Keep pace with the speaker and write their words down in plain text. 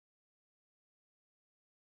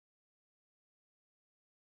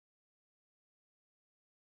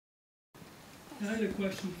I had a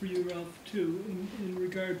question for you, Ralph, too, in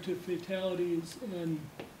regard to fatalities and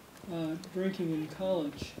drinking in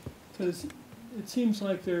college. Because it seems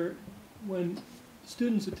like when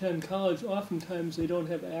students attend college, oftentimes they don't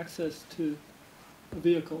have access to a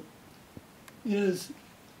vehicle.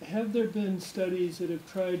 Have there been studies that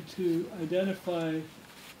have tried to identify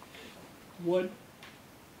what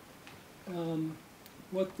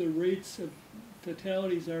the rates of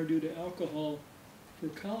fatalities are due to alcohol for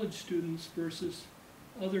college students versus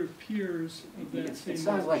other peers of that same age? It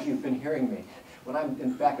sounds like you've been hearing me. When I'm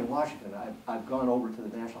back in Washington, I've gone over to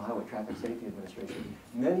the National Highway Traffic Safety Administration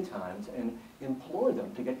many times and implored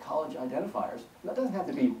them to get college identifiers. That doesn't have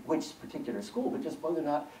to be which particular school, but just whether or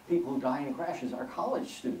not people who die in crashes are college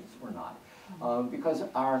students or not. Because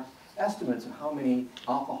our estimates of how many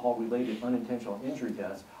alcohol-related unintentional injury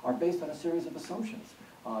deaths are based on a series of assumptions.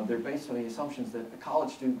 They're based on the assumptions that the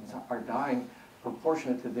college students are dying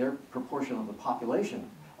proportionate to their proportion of the population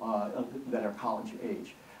that are college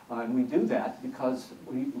age. And we do that because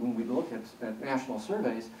when we look at national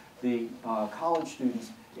surveys, the college students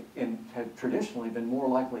have traditionally been more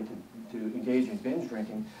likely to engage in binge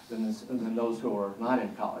drinking than those who are not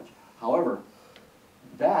in college. However,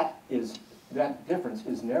 that difference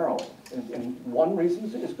is narrowing. And one reason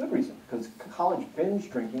is a good reason, because college binge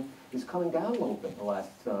drinking is coming down a little bit in the last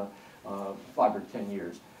 5 or 10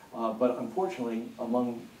 years. But unfortunately,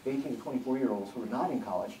 among 18 to 24-year-olds who are not in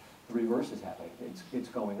college, the reverse is happening. It's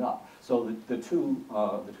going up. So the two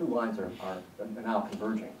lines are now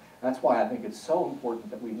converging. That's why I think it's so important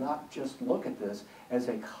that we not just look at this as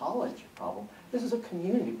a college problem. This is a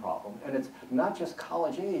community problem, and it's not just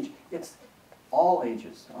college age. It's all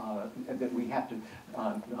ages that we have to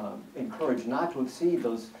encourage not to exceed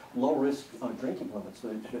those low-risk drinking limits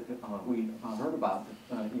that we heard about.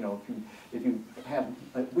 You know, if you have,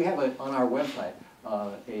 we have on our website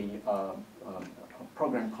a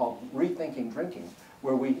program called Rethinking Drinking,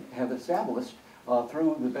 where we have established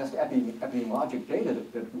through the best epidemiologic data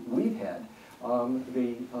that we've had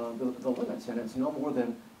the limits, and it's no more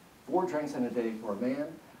than 4 drinks in a day for a man.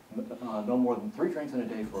 No more than 3 drinks in a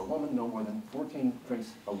day for a woman, no more than 14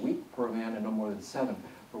 drinks a week for a man, and no more than 7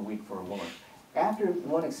 per week for a woman. After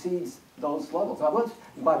one exceeds those levels, now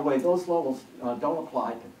by the way, those levels don't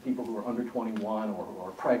apply to people who are under 21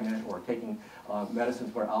 or pregnant or taking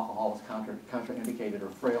medicines where alcohol is contraindicated, or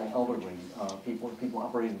frail elderly people, or people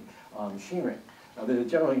operating machinery. They're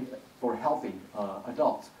generally for healthy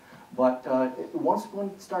adults. But once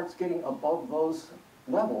one starts getting above those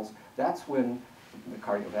levels, that's when the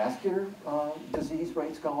cardiovascular disease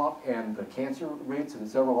rates go up, and the cancer rates, and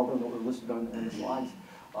several of them that were listed on the slides.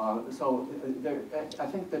 So I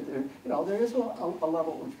think that there is a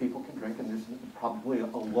level at which people can drink, and there's probably a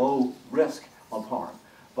low risk of harm.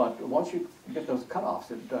 But once you get those cutoffs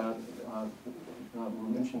that were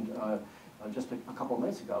mentioned just a couple of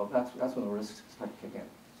minutes ago, that's when the risks start to kick in.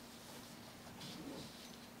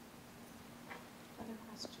 Other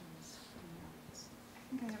questions?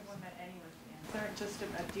 I think I have one that anyone can answer. Just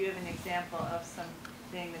do you have an example of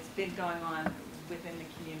something that's been going on within the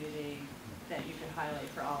community that you could highlight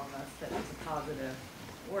for all of us that was a positive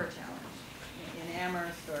or a challenge in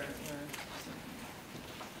Amherst or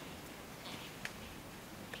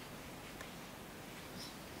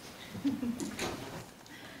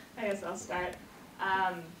I guess I'll start.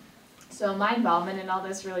 So my involvement in all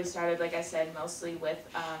this really started, like I said, mostly with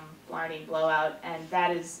Blarney blowout, and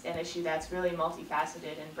that is an issue that's really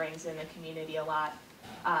multifaceted and brings in the community a lot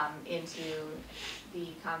into the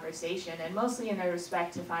conversation, and mostly in the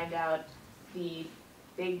respect to find out the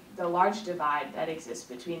large divide that exists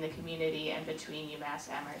between the community and between UMass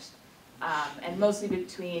Amherst, and mostly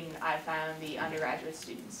between, I found, the undergraduate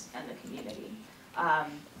students and the community.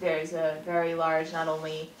 There's a very large, not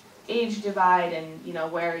only age divide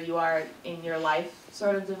and where you are in your life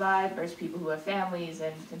sort of divide versus people who have families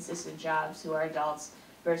and consistent jobs who are adults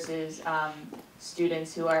versus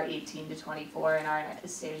students who are 18 to 24 and are at a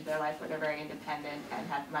stage of their life where they're very independent and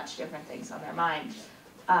have much different things on their mind.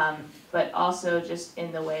 But also just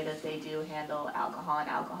in the way that they do handle alcohol and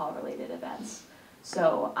alcohol-related events.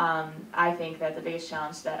 So I think that the biggest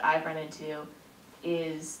challenge that I've run into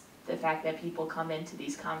is the fact that people come into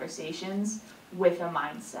these conversations with a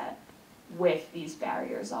mindset, with these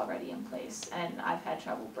barriers already in place. And I've had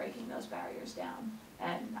trouble breaking those barriers down.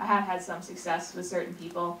 And I have had some success with certain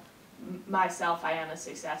people. Myself, I am a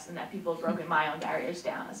success in that people have broken my own barriers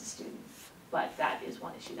down as a student. But that is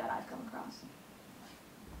one issue that I've come across.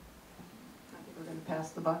 I think we're going to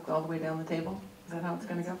pass the buck all the way down the table. Is that how it's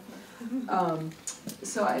gonna go?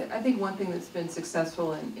 So I think one thing that's been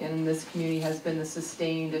successful in this community has been the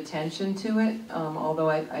sustained attention to it, although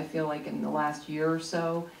I feel like in the last year or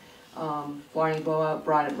so, Blarney Blowout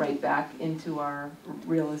brought it right back into our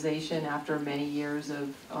realization after many years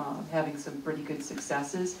of having some pretty good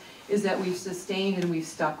successes, is that we've sustained and we've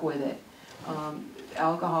stuck with it.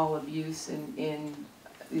 Alcohol abuse in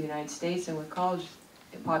the United States and with college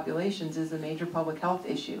populations is a major public health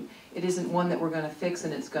issue. It isn't one that we're going to fix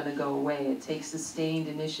and it's going to go away. It takes sustained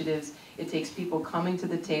initiatives. It takes people coming to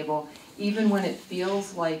the table, even when it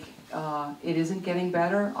feels like it isn't getting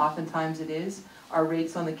better. Oftentimes it is. Our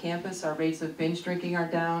rates on the campus, our rates of binge drinking are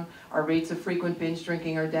down. Our rates of frequent binge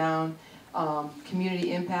drinking are down.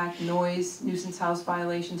 Community impact, noise, nuisance house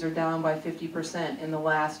violations are down by 50% in the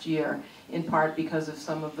last year, in part because of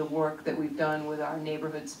some of the work that we've done with our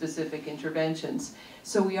neighborhood-specific interventions.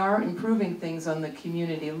 So we are improving things on the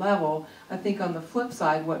community level. I think on the flip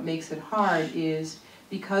side, what makes it hard is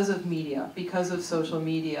because of media, because of social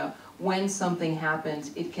media, when something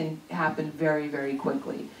happens, it can happen very, very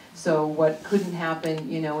quickly. So what couldn't happen,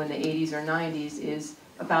 you know, in the 80s or 90s is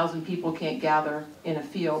 1,000 people can't gather in a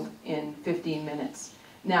field in 15 minutes.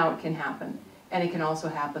 Now it can happen. And it can also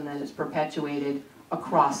happen that it's perpetuated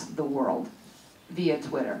across the world via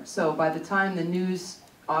Twitter. So by the time the news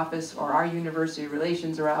office or our university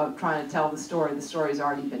relations are out trying to tell the story's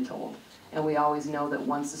already been told. And we always know that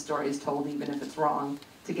once the story is told, even if it's wrong,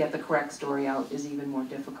 to get the correct story out is even more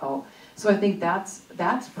difficult. So I think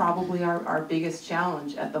that's probably our biggest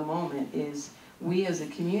challenge at the moment, is we as a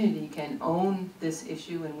community can own this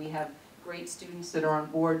issue, and we have great students that are on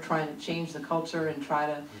board trying to change the culture and try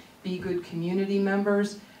to be good community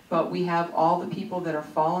members, but we have all the people that are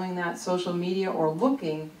following that social media or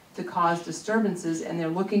looking to cause disturbances, and they're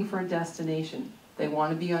looking for a destination. They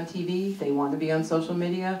want to be on TV, they want to be on social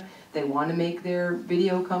media, they want to make their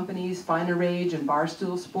video companies, Find a Rage and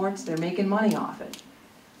Barstool Sports, they're making money off it.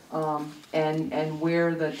 And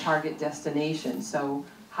we're the target destination. So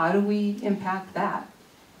how do we impact that?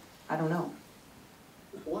 I don't know.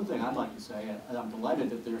 One thing I'd like to say, and I'm delighted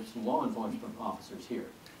that there's some law enforcement officers here.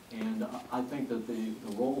 And I think that the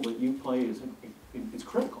role that you play is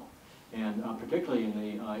critical, and particularly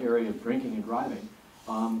in the area of drinking and driving.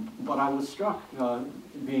 But I was struck,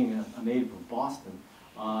 being a native of Boston,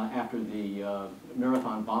 after the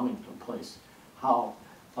marathon bombing took place, how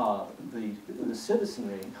the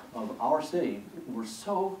citizenry of our city were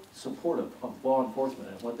so supportive of law enforcement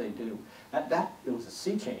and what they do. It was a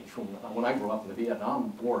sea change from when I grew up in the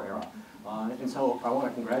Vietnam War era. And so I want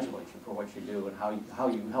to congratulate you for what you do and how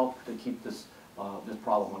you help to keep this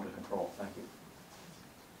problem under control. Thank you.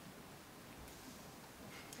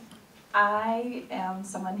 I am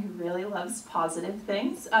someone who really loves positive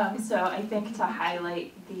things, so I think to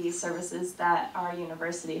highlight the services that our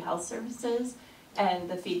university health services and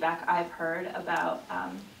the feedback I've heard about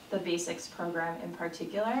the basics program in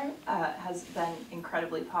particular has been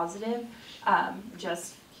incredibly positive.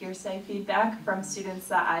 Just hearsay feedback from students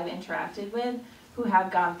that I've interacted with who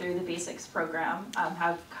have gone through the basics program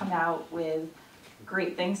have come out with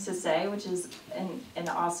great things to say, which is an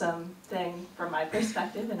awesome thing from my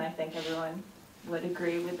perspective, and I think everyone would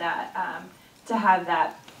agree with that, to have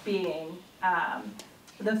that being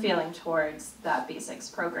the feeling towards that basics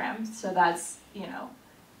program. So that's, you know,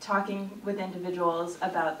 talking with individuals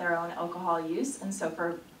about their own alcohol use, and so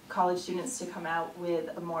for college students to come out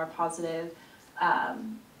with a more positive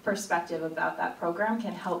perspective about that program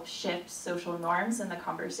can help shift social norms in the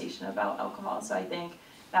conversation about alcohol. So I think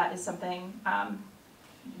that is something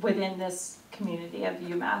within this community of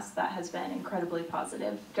UMass that has been incredibly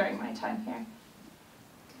positive during my time here.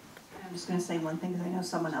 I'm just going to say one thing because I know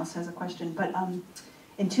someone else has a question, but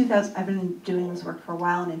in 2000, I've been doing this work for a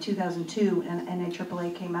while, and in 2002,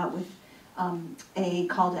 NIAAA came out with a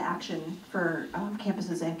call to action for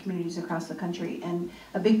campuses and communities across the country, and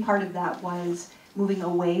a big part of that was moving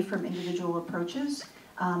away from individual approaches,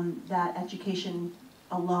 that education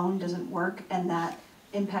alone doesn't work, and that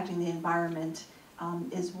impacting the environment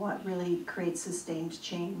is what really creates sustained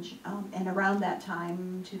change. And around that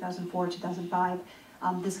time, 2004, 2005,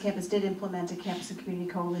 this campus did implement a campus and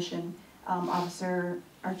community coalition. Officer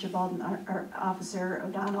Archibald and Officer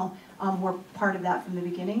O'Donnell were part of that from the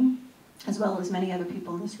beginning, as well as many other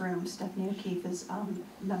people in this room. Stephanie O'Keefe is a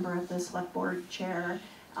member of the select board chair.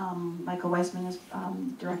 Michael Weissman is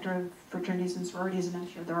director of fraternities and sororities, and I'm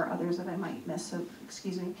sure there are others that I might miss, so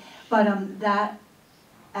excuse me. But that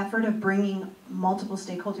effort of bringing multiple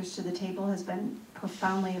stakeholders to the table has been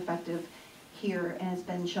profoundly effective here, and has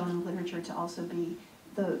been shown in literature to also be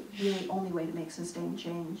the really only way to make sustained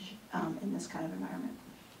change in this kind of environment.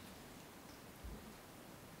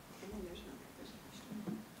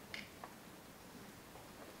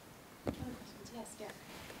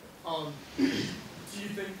 Do you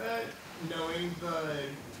think that knowing the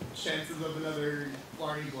chances of another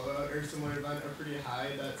Blarney blowout or similar event are pretty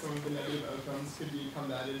high, that some of the negative outcomes could be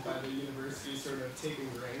combated by the university sort of taking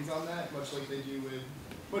the reins on that, much like they did with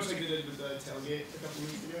the tailgate a couple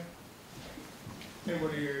weeks ago? And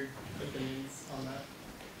what are your opinions on that?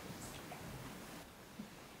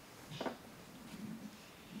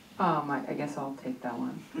 I guess I'll take that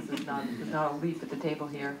one. This is not a leap at the table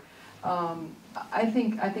here. I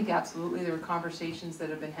think absolutely there are conversations that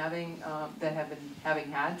have been having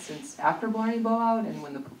had since after Blarney blowout and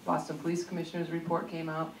when the Boston Police Commissioner's report came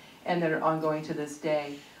out, and that are ongoing to this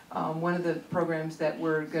day. One of the programs that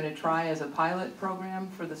we're going to try as a pilot program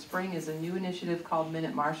for the spring is a new initiative called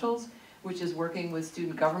Minute Marshals, which is working with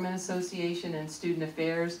Student Government Association and Student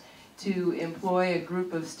Affairs to employ a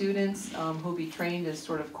group of students who'll be trained as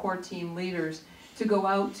sort of core team leaders to go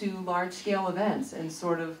out to large-scale events and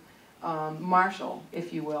sort of marshal,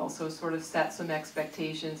 if you will, so sort of set some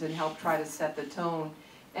expectations and help try to set the tone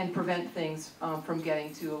and prevent things from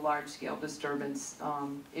getting to a large-scale disturbance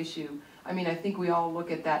issue. I mean, I think we all look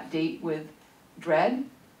at that date with dread.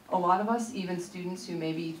 A lot of us, even students who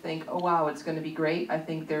maybe think, oh wow, it's going to be great, I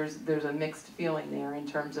think there's a mixed feeling there in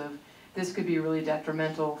terms of this could be really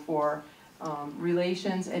detrimental for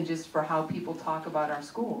relations and just for how people talk about our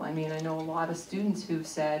school. I mean, I know a lot of students who've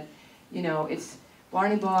said, you know,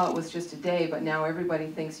 Blarney blowout was just a day, but now everybody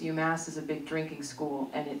thinks UMass is a big drinking school,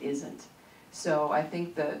 and it isn't. So I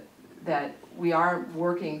think that we are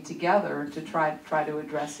working together to try to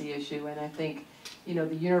address the issue, and I think, you know,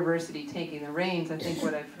 the university taking the reins, I think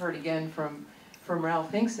what I've heard again from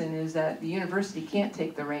Ralph Hingson is that the university can't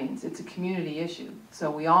take the reins. It's a community issue,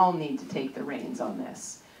 so we all need to take the reins on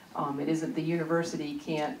this. It isn't the university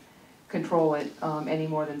can't control it any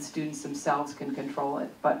more than students themselves can control it,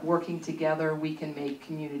 but working together we can make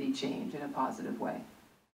community change in a positive way.